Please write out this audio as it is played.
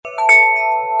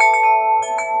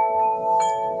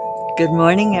Good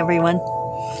morning, everyone.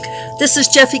 This is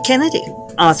Jeffe Kennedy,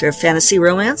 author of fantasy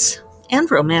romance and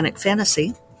romantic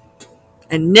fantasy,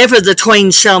 and never the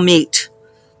twain shall meet.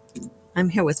 I'm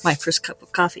here with my first cup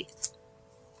of coffee.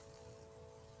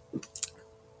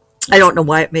 I don't know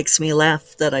why it makes me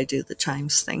laugh that I do the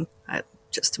chimes thing. It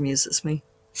just amuses me.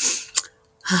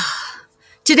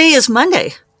 Today is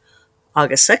Monday,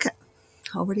 August 2nd.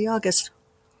 Already August.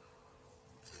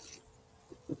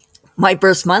 My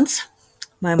birth month.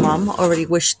 My mom already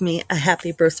wished me a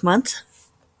happy birth month.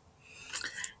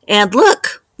 And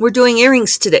look, we're doing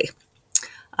earrings today.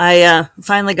 I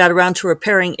finally got around to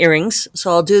repairing earrings,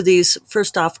 so I'll do these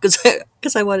first off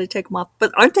because I want to take them off.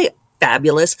 But aren't they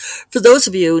fabulous? For those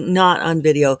of you not on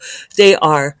video, they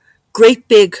are great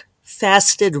big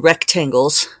faceted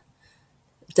rectangles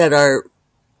that are,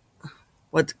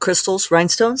 what, crystals,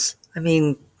 rhinestones? I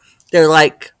mean, they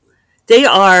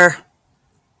are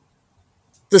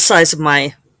the size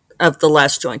of the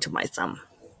last joint of my thumb.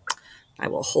 I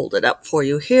will hold it up for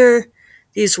you here.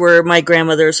 These were my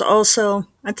grandmother's also.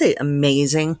 Aren't they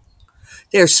amazing?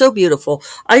 They're so beautiful.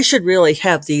 I should really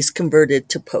have these converted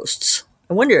to posts.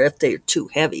 I wonder if they're too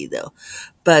heavy, though.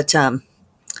 But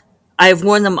I've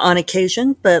worn them on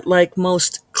occasion, but like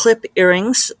most clip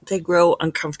earrings, they grow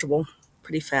uncomfortable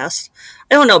pretty fast.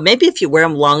 I don't know, maybe if you wear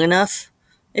them long enough,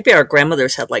 maybe our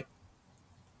grandmothers had like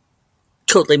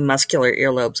totally muscular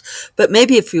earlobes, but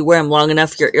maybe if you wear them long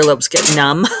enough, your earlobes get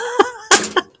numb.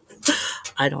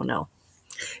 I don't know.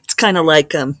 It's kind of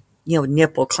like,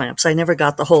 nipple clamps. I never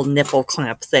got the whole nipple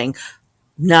clamp thing.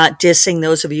 Not dissing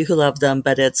those of you who love them,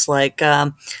 but it's like,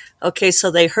 okay,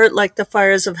 so they hurt like the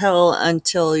fires of hell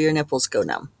until your nipples go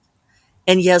numb.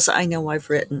 And yes, I know I've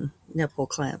written nipple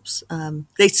clamps.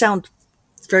 They sound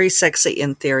very sexy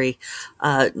in theory,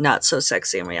 not so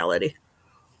sexy in reality.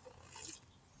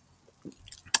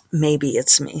 Maybe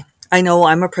it's me. I know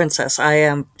I'm a princess. I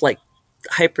am like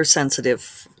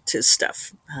hypersensitive to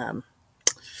stuff.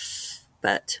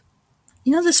 But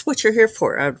this is what you're here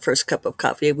for. Our first cup of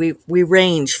coffee. We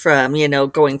range from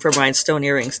going from rhinestone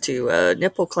earrings to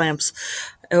nipple clamps.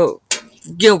 Oh,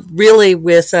 really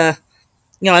with I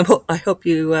hope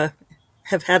you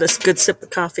have had a good sip of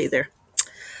coffee there.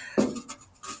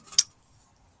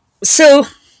 So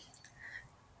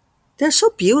they're so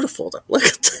beautiful. Look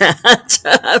at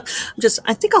that.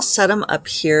 I think I'll set them up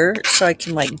here so I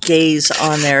can like gaze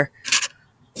on their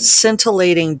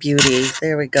scintillating beauty.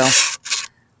 There we go.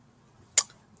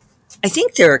 I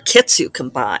think there are kits you can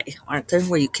buy, aren't there,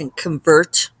 where you can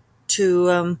convert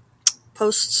to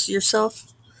posts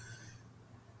yourself?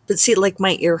 But see, like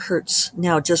my ear hurts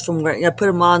now just from wearing. I put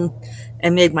them on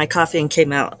and made my coffee and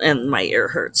came out, and my ear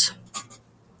hurts.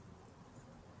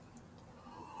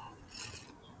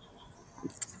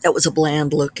 That was a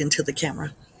bland look into the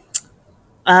camera.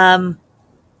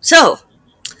 So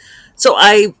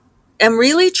I am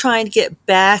really trying to get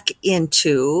back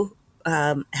into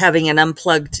having an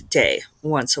unplugged day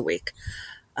once a week,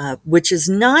 which is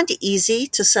not easy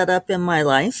to set up in my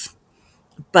life,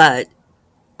 but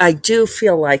I do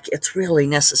feel like it's really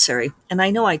necessary. And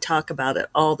I know I talk about it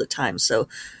all the time, so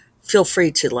feel free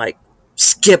to like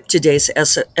skip today's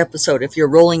episode if you're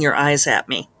rolling your eyes at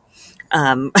me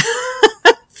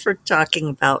for talking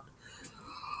about.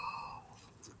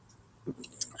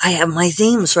 I have my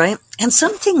themes, right? And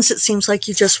some things it seems like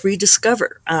you just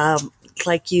rediscover.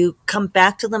 Like you come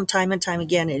back to them time and time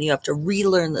again and you have to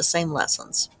relearn the same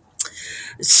lessons.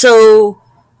 So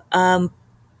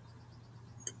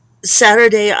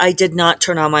Saturday, I did not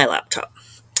turn on my laptop.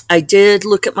 I did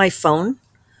look at my phone.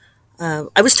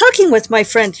 I was talking with my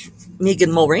friend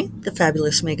Megan Mulry, the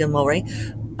fabulous Megan Mulry.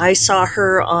 I saw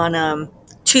her on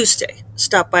Tuesday.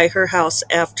 Stopped by her house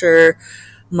after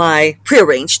my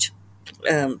prearranged,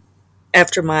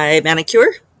 after my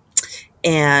manicure,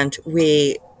 and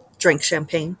we drank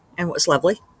champagne, and it was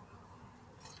lovely.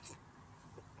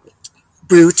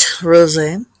 Brut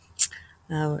rosé.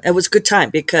 It was a good time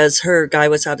because her guy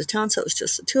was out of town, so it was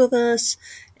just the two of us,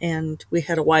 and we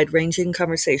had a wide-ranging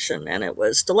conversation, and it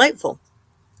was delightful.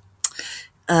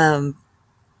 But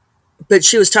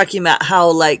she was talking about how,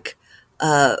 like,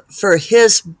 for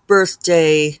his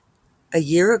birthday a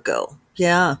year ago,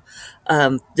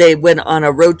 they went on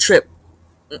a road trip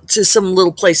to some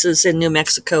little places in New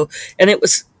Mexico, and it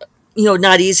was,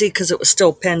 not easy because it was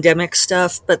still pandemic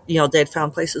stuff, but, they'd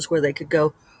found places where they could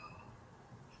go.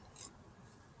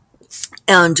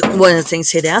 And one of the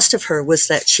things he'd asked of her was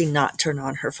that she not turn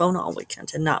on her phone all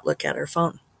weekend and not look at her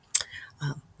phone,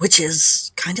 which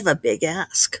is kind of a big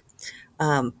ask.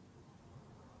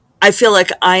 I feel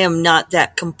like I am not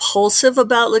that compulsive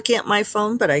about looking at my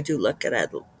phone, but I do look at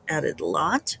it a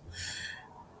lot.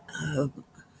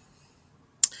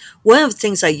 One of the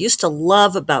things I used to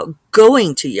love about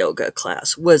going to yoga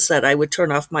class was that I would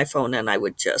turn off my phone and I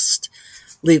would just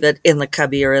leave it in the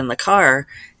cubby or in the car,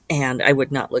 and I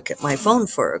would not look at my phone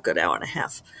for a good hour and a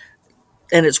half.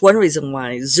 And it's one reason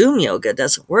why Zoom yoga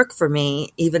doesn't work for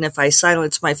me. Even if I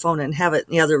silence my phone and have it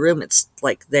in the other room, it's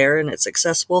like there and it's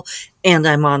accessible, and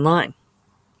I'm online.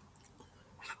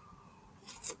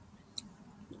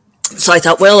 So I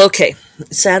thought, well, okay,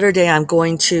 Saturday I'm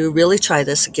going to really try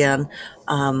this again.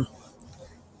 I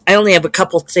only have a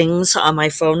couple things on my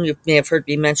phone. You may have heard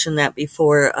me mention that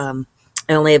before. I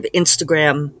only have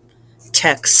Instagram,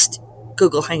 text,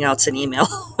 Google Hangouts, and email.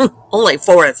 Only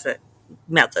four of the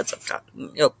methods of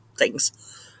things.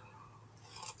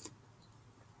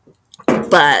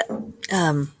 But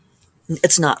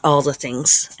it's not all the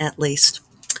things, at least.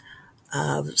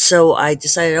 So I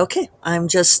decided, okay, I'm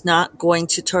just not going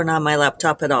to turn on my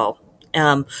laptop at all.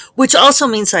 Which also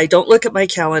means I don't look at my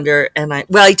calendar, and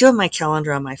I do have my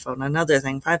calendar on my phone. Another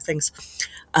thing, 5 things.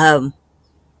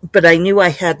 But I knew I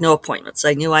had no appointments.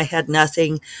 I knew I had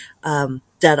nothing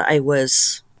that I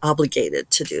was obligated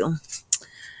to do.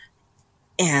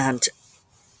 And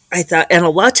I thought, and a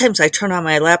lot of times I turn on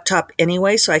my laptop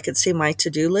anyway so I could see my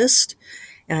to-do list.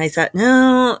 And I thought,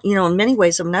 no, in many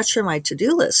ways, I'm not sure my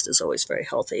to-do list is always very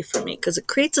healthy for me because it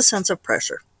creates a sense of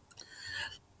pressure.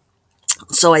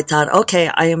 So I thought, okay,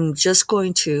 I am just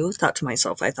going to, thought to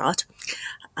myself, I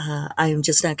am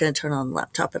just not going to turn on the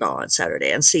laptop at all on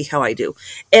Saturday and see how I do.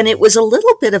 And it was a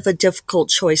little bit of a difficult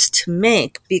choice to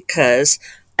make because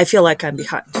I feel like I'm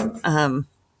behind.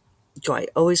 Do I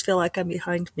always feel like I'm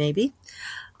behind? Maybe.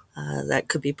 That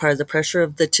could be part of the pressure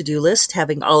of the to-do list,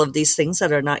 having all of these things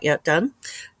that are not yet done.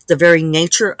 The very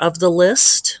nature of the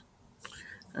list.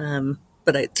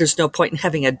 But there's no point in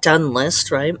having a done list,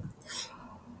 right?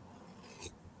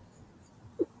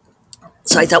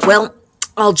 So I thought, well,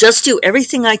 I'll just do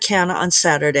everything I can on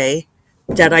Saturday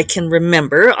that I can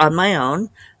remember on my own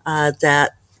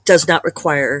that does not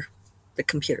require the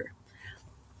computer.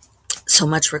 So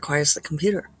much requires the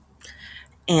computer.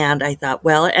 And I thought,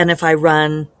 well, and if I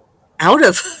run out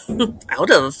of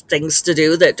things to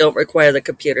do that don't require the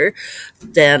computer,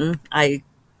 then I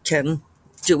can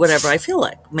do whatever I feel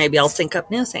like. Maybe I'll think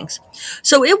up new things.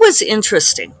 So it was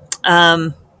interesting.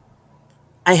 I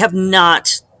have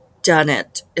not done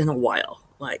it in a while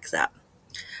like that.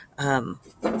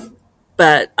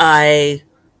 But I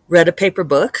read a paper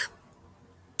book.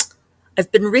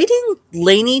 I've been reading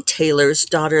Laini Taylor's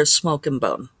Daughter of Smoke and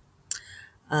Bone,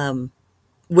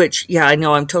 which, yeah, I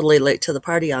know I'm totally late to the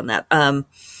party on that.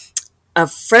 A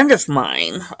friend of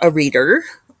mine, a reader,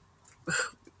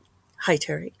 hi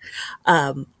Terry,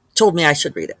 told me I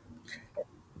should read it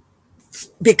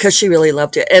because she really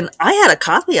loved it. And I had a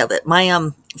copy of it.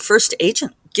 My first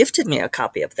agent gifted me a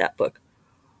copy of that book.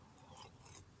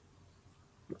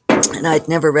 And I'd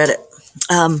never read it.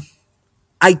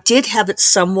 I did have it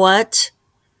somewhat.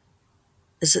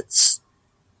 Is it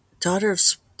Daughter of,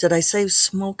 did I say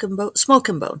Smoke and Bone? Smoke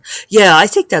and Bone. Yeah, I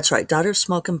think that's right. Daughter of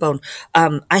Smoke and Bone.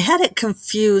 I had it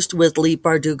confused with Leigh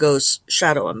Bardugo's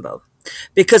Shadow and Bone.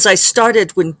 Because I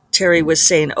started when Terry was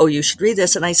saying, oh, you should read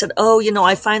this. And I said, oh,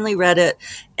 I finally read it.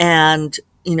 And,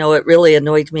 it really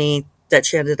annoyed me that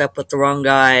she ended up with the wrong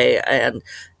guy. And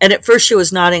at first she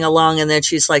was nodding along. And then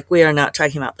she's like, we are not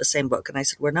talking about the same book. And I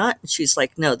said, we're not. And she's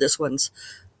like, no, this one's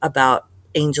about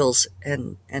angels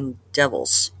and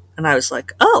devils. And I was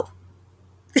like, oh,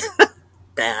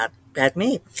 bad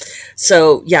me.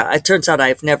 So yeah, it turns out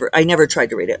I never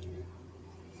tried to read it.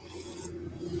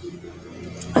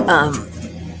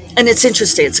 And it's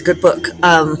interesting. It's a good book.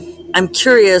 I'm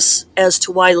curious as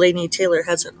to why Laini Taylor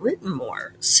hasn't written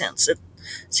more since. It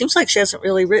seems like she hasn't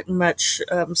really written much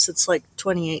since like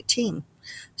 2018.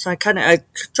 So I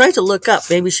tried to look up.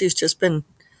 Maybe she's just been,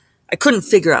 I couldn't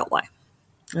figure out why.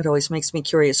 It always makes me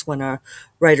curious when a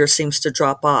writer seems to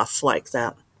drop off like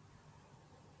that.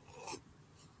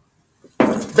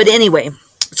 But anyway,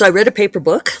 so I read a paper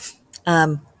book.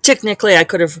 Technically, I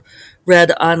could have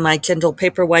read on my Kindle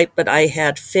Paperwhite, but I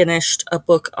had finished a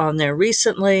book on there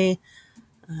recently.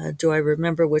 Do I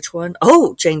remember which one?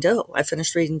 Oh, Jane Doe. I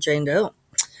finished reading Jane Doe,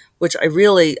 which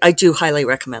I do highly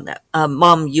recommend that.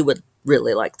 Mom, you would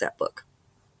really like that book.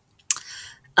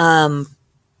 And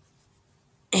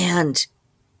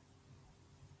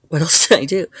what else did I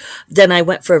do? Then I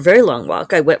went for a very long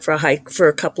walk. I went for a hike for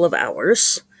a couple of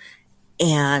hours.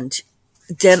 And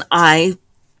then I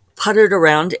puttered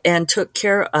around and took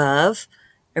care of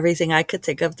everything I could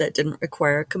think of that didn't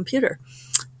require a computer,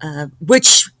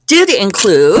 which did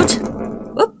include,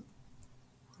 I'm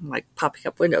like popping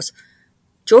up windows,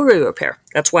 jewelry repair.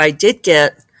 That's why I did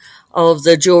get all of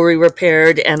the jewelry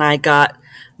repaired, and I got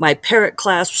my parrot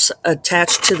clasps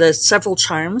attached to the several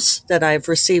charms that I've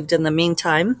received in the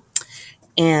meantime.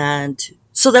 And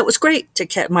so that was great to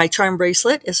get my charm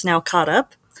bracelet is now caught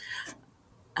up.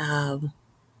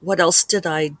 What else did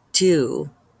I do?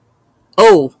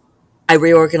 Oh, I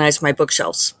reorganized my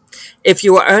bookshelves. If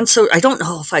you are so, I don't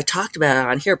know if I talked about it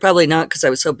on here, probably not because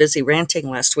I was so busy ranting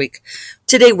last week.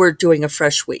 Today we're doing a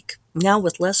fresh week, now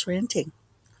with less ranting.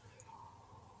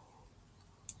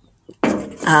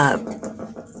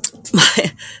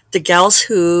 The gals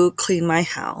who clean my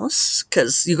house,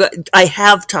 because I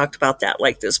have talked about that,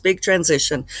 like this big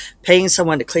transition, paying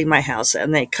someone to clean my house,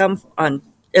 and they come on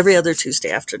every other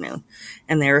Tuesday afternoon,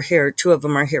 and they're here. Two of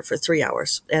them are here for 3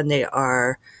 hours, and they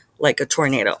are like a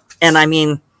tornado. And I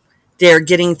mean, they're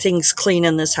getting things clean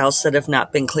in this house that have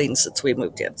not been cleaned since we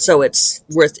moved in. So it's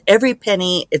worth every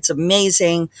penny. It's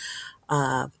amazing.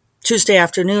 Tuesday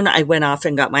afternoon, I went off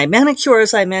and got my manicure,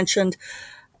 as I mentioned.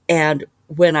 And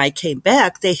when I came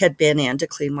back, they had been in to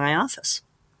clean my office,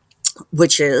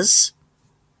 that's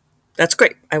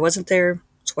great. I wasn't there.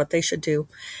 It's what they should do.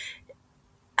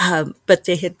 But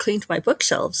they had cleaned my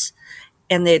bookshelves,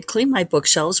 and they had cleaned my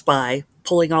bookshelves by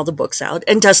pulling all the books out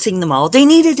and dusting them all. They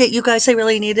needed it, you guys. They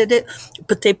really needed it.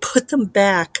 But they put them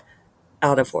back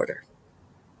out of order,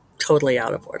 totally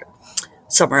out of order.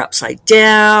 Some are upside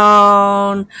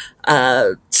down.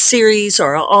 Series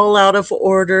are all out of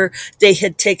order. They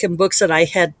had taken books that I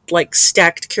had like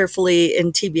stacked carefully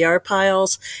in TBR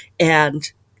piles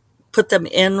and put them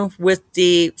in with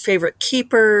the favorite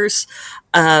keepers.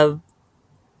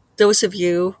 Those of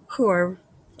you who are,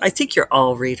 I think you're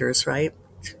all readers, right?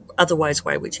 Otherwise,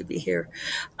 why would you be here?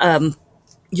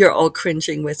 You're all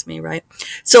cringing with me, right?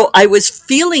 So I was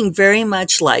feeling very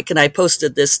much like, and I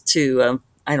posted this to,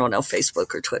 I don't know,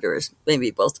 Facebook or Twitter, or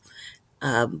maybe both.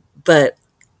 But,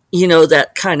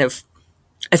 that kind of,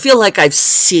 I feel like I've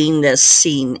seen this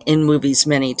scene in movies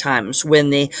many times when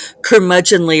the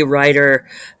curmudgeonly writer,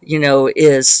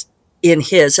 is in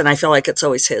his, and I feel like it's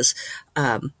always his,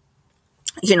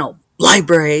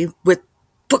 library with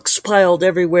books piled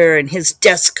everywhere and his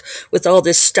desk with all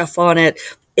this stuff on it,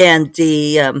 and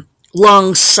the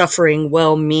long-suffering,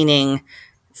 well-meaning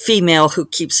female who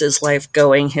keeps his life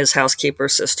going, his housekeeper,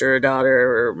 sister,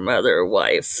 daughter, mother,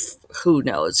 wife, who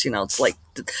knows? It's like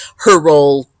her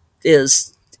role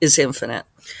is infinite.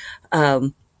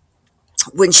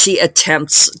 When she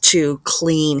attempts to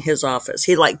clean his office,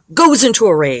 he like goes into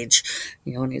a rage,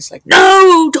 and he's like,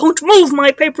 "No, don't move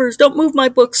my papers, don't move my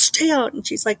books, stay out." And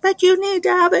she's like, "But you need to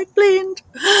have it cleaned."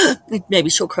 Maybe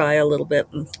she'll cry a little bit.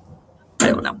 I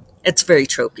don't know. It's very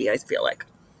tropey, I feel like.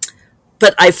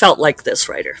 But I felt like this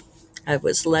writer. I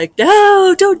was like,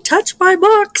 "No, don't touch my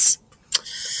books."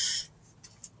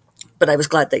 But I was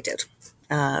glad they did,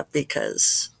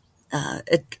 because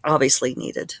it obviously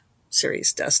needed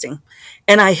serious dusting.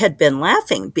 And I had been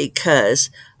laughing because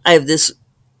I have this.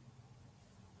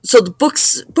 So the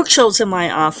bookshelves in my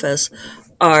office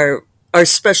are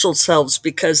special selves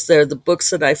because they're the books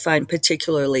that I find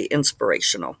particularly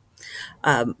inspirational.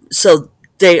 So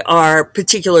they are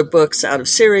particular books out of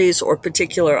series or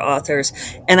particular authors,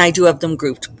 and I do have them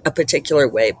grouped a particular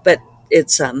way. But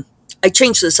it's I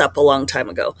changed this up a long time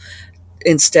ago.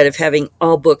 Instead of having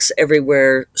all books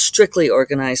everywhere strictly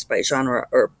organized by genre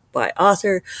or by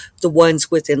author, the ones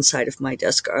with inside of my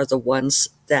desk are the ones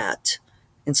that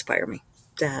inspire me,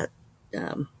 that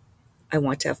I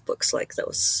want to have books like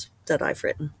those that I've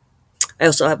written. I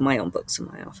also have my own books in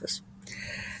my office.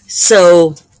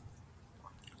 So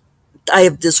I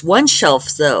have this one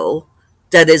shelf, though,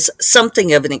 that is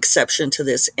something of an exception to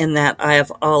this, in that I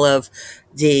have all of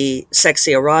the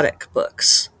sexy erotic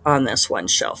books on this one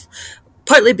shelf.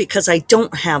 Partly because I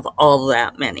don't have all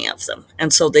that many of them,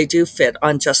 and so they do fit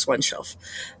on just one shelf.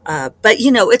 But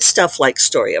it's stuff like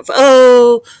Story of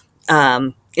O,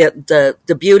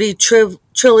 the Beauty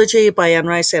trilogy by Anne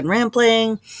Rice and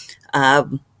Rampling,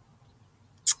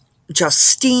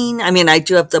 Justine. I mean, I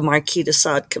do have the Marquis de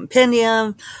Sade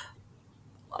Compendium,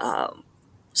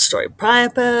 Story of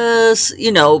Priapus.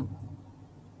 You know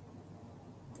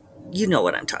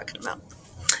what I'm talking about.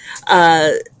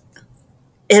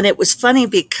 And it was funny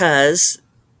because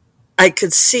I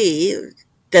could see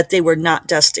that they were not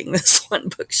dusting this one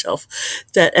bookshelf.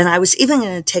 And I was even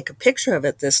going to take a picture of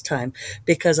it this time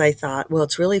because I thought, well,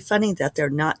 it's really funny that they're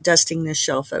not dusting this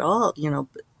shelf at all,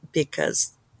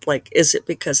 because is it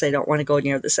because they don't want to go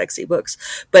near the sexy books?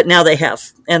 But now they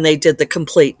have, and they did the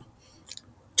complete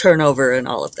turnover and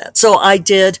all of that. So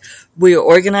we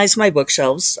organized my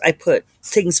bookshelves. I put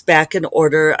things back in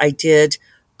order. I did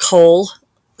cull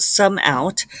some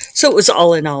out. So it was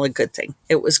all in all a good thing.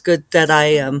 It was good that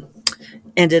I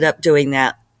ended up doing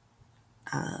that.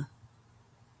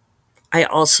 I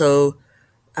also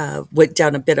went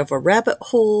down a bit of a rabbit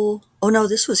hole. Oh no,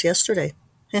 this was yesterday.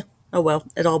 Yeah. Oh well,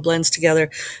 it all blends together.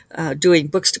 Doing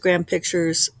Bookstagram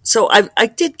pictures. So I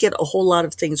did get a whole lot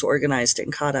of things organized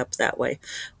and caught up that way.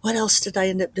 What else did I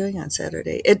end up doing on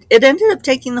Saturday? It ended up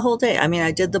taking the whole day. I mean,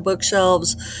 I did the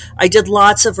bookshelves. I did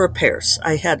lots of repairs.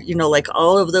 I had, like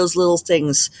all of those little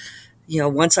things.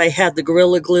 Once I had the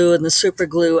Gorilla Glue and the Super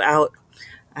Glue out,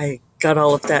 I got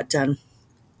all of that done.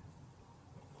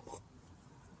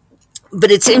 But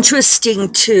it's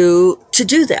interesting to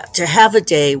do that, to have a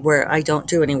day where I don't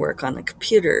do any work on the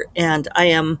computer, and I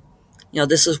am,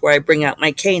 this is where I bring out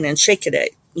my cane and shake it at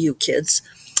you kids.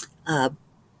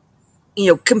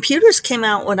 Computers came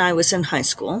out when I was in high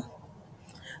school,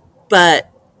 but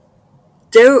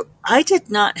I did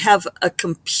not have a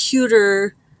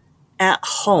computer at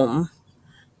home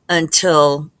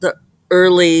until the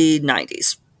early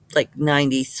 90s, like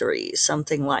 93,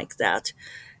 something like that.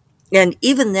 And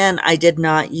even then, I did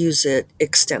not use it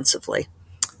extensively.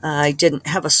 I didn't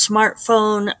have a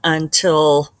smartphone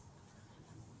until,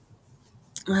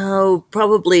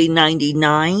 probably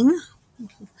 99.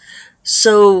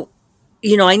 So,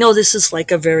 I know this is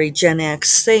like a very Gen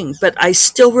X thing, but I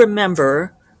still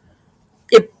remember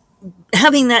it,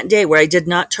 having that day where I did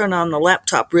not turn on the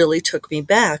laptop really took me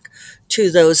back to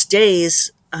those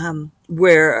days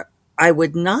where I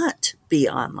would not be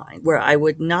online, where I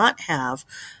would not have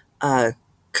a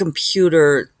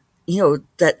computer,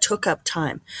 that took up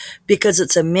time, because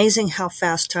it's amazing how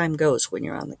fast time goes when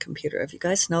you're on the computer. Have you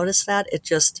guys noticed that?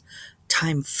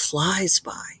 Time flies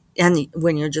by. And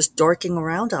when you're just dorking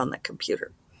around on the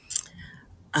computer.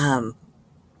 And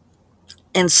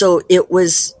so it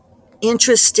was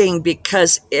interesting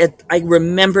because I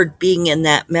remembered being in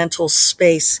that mental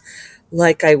space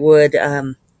like I would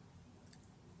in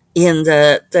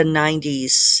the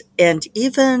 90s, and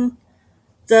even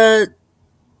the,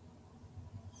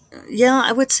 yeah,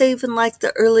 I would say even like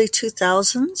the early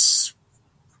 2000s.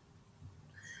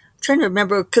 I'm trying to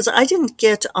remember because I didn't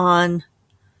get on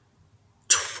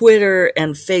Twitter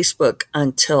and Facebook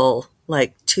until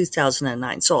like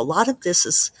 2009. So a lot of this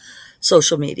is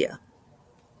social media.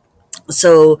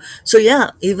 So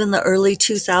yeah, even the early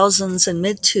 2000s and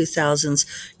mid 2000s,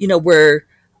 where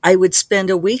I would spend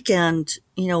a weekend,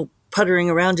 puttering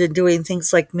around and doing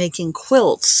things like making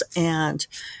quilts and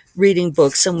reading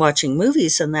books and watching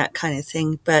movies and that kind of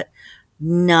thing, but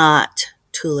not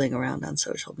tooling around on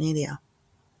social media.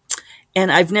 And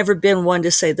I've never been one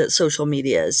to say that social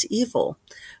media is evil,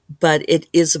 but it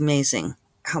is amazing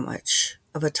how much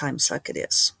of a time suck it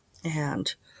is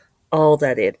and all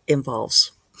that it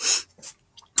involves.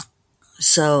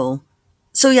 So,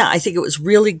 so yeah, I think it was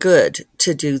really good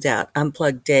to do that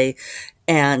unplugged day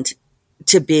and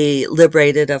to be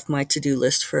liberated of my to-do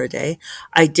list for a day.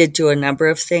 I did do a number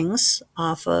of things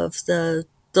off of the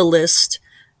list,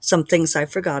 some things I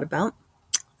forgot about.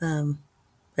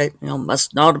 That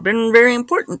must not have been very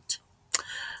important.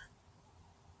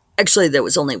 Actually, there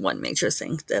was only one major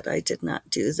thing that I did not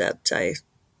do that I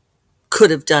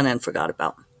could have done and forgot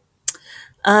about.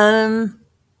 Um,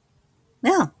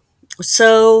 yeah.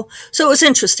 So it was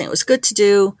interesting. It was good to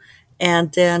do.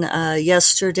 And then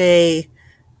yesterday,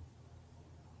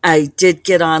 I did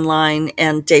get online,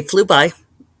 and day flew by,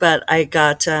 but I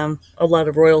got a lot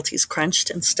of royalties crunched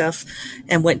and stuff,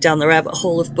 and went down the rabbit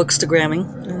hole of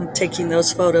bookstagramming and taking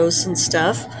those photos and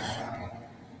stuff.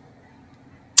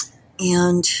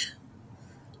 And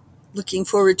looking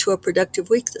forward to a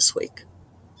productive week this week.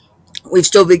 We've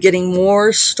still been getting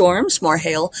more storms, more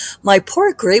hail. My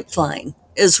poor grapevine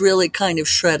is really kind of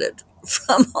shredded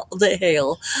from all the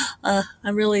hail.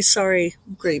 I'm really sorry,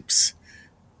 grapes.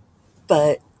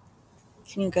 But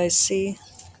can you guys see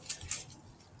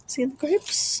the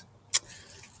grapes?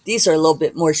 These are a little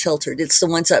bit more sheltered. It's the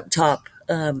ones up top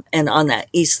and on that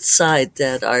east side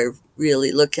that are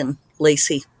really looking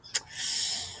lacy.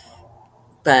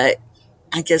 But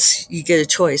I guess you get a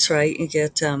choice, right? You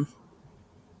get, if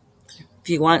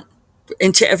you want,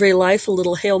 into every life a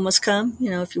little hail must come.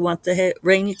 If you want the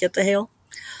rain, you get the hail.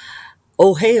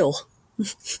 Oh, hail.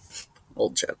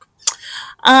 Old joke.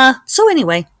 So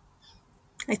anyway,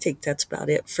 I think that's about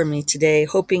it for me today.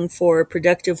 Hoping for a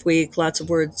productive week. Lots of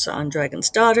words on Dragon's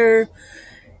Daughter.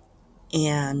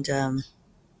 And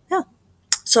yeah.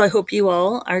 So I hope you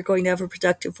all are going to have a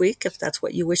productive week if that's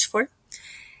what you wish for.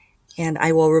 And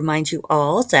I will remind you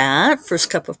all that First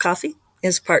Cup of Coffee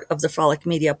is part of the Frolic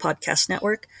Media Podcast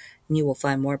Network. And you will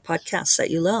find more podcasts that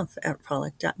you love at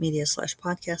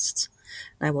frolic.media/podcasts.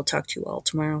 And I will talk to you all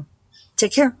tomorrow.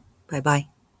 Take care. Bye-bye.